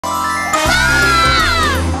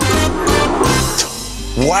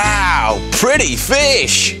Wow, pretty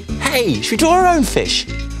fish. Hey, should we draw our own fish?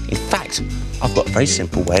 In fact, I've got a very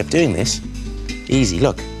simple way of doing this. Easy,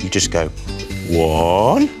 look, you just go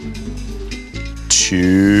 1,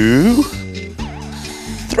 2,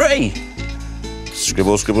 3.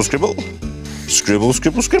 Scribble, scribble, scribble. Scribble,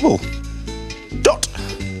 scribble, scribble. Dot.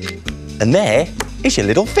 And there is your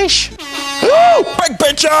little fish. Oh, big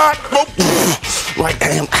picture! Oh. Right,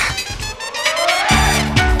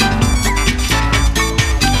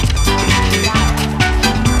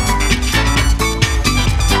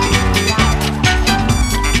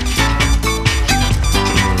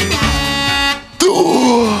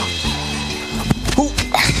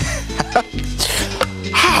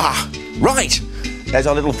 Right, there's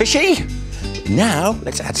our little fishy. Now,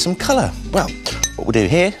 let's add some colour. Well, what we'll do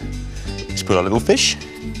here is put our little fish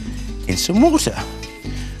in some water.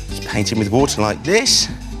 Just paint him with water like this.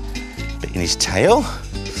 Bit in his tail.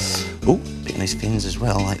 Oh, bit in his fins as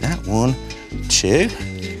well, like that. 1, 2.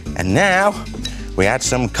 And now, we add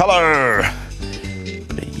some colour.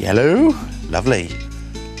 Bit of yellow, lovely.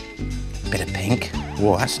 Bit of pink.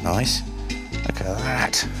 Whoa, that's nice. Look at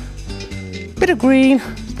that. Bit of green.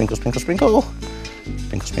 Sprinkle, sprinkle, sprinkle.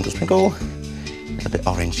 Sprinkle, sprinkle, sprinkle. A little bit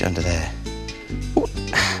orange under there. Ooh,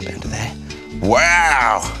 a bit under there.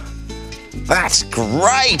 Wow! That's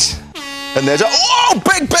great! And there's a, oh,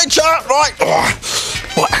 big picture! Right. Oh.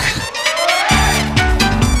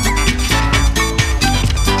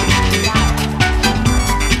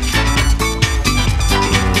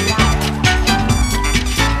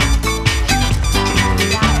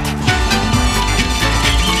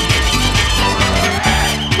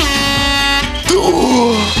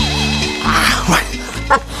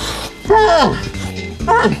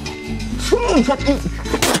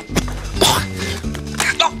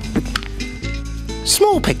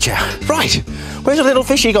 Small picture. Right, where's the little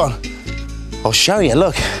fishy gone? I'll show you,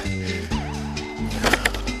 look.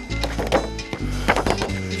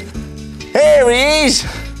 There he is.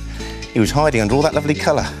 He was hiding under all that lovely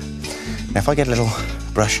colour. Now if I get a little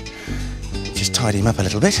brush, just tidy him up a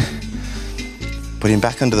little bit, put him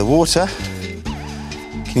back under the water.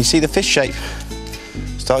 Can you see the fish shape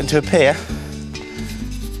starting to appear?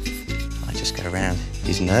 I just go around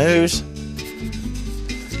his nose.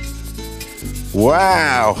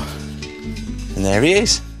 Wow! And there he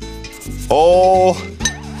is. All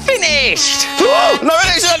finished! Oh, no,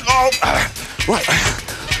 it isn't! Oh, right.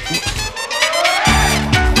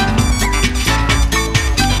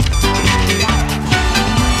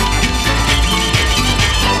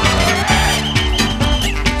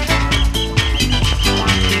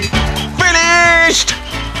 Finished!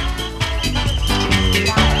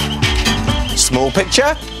 Small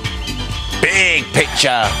picture, big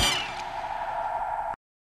picture.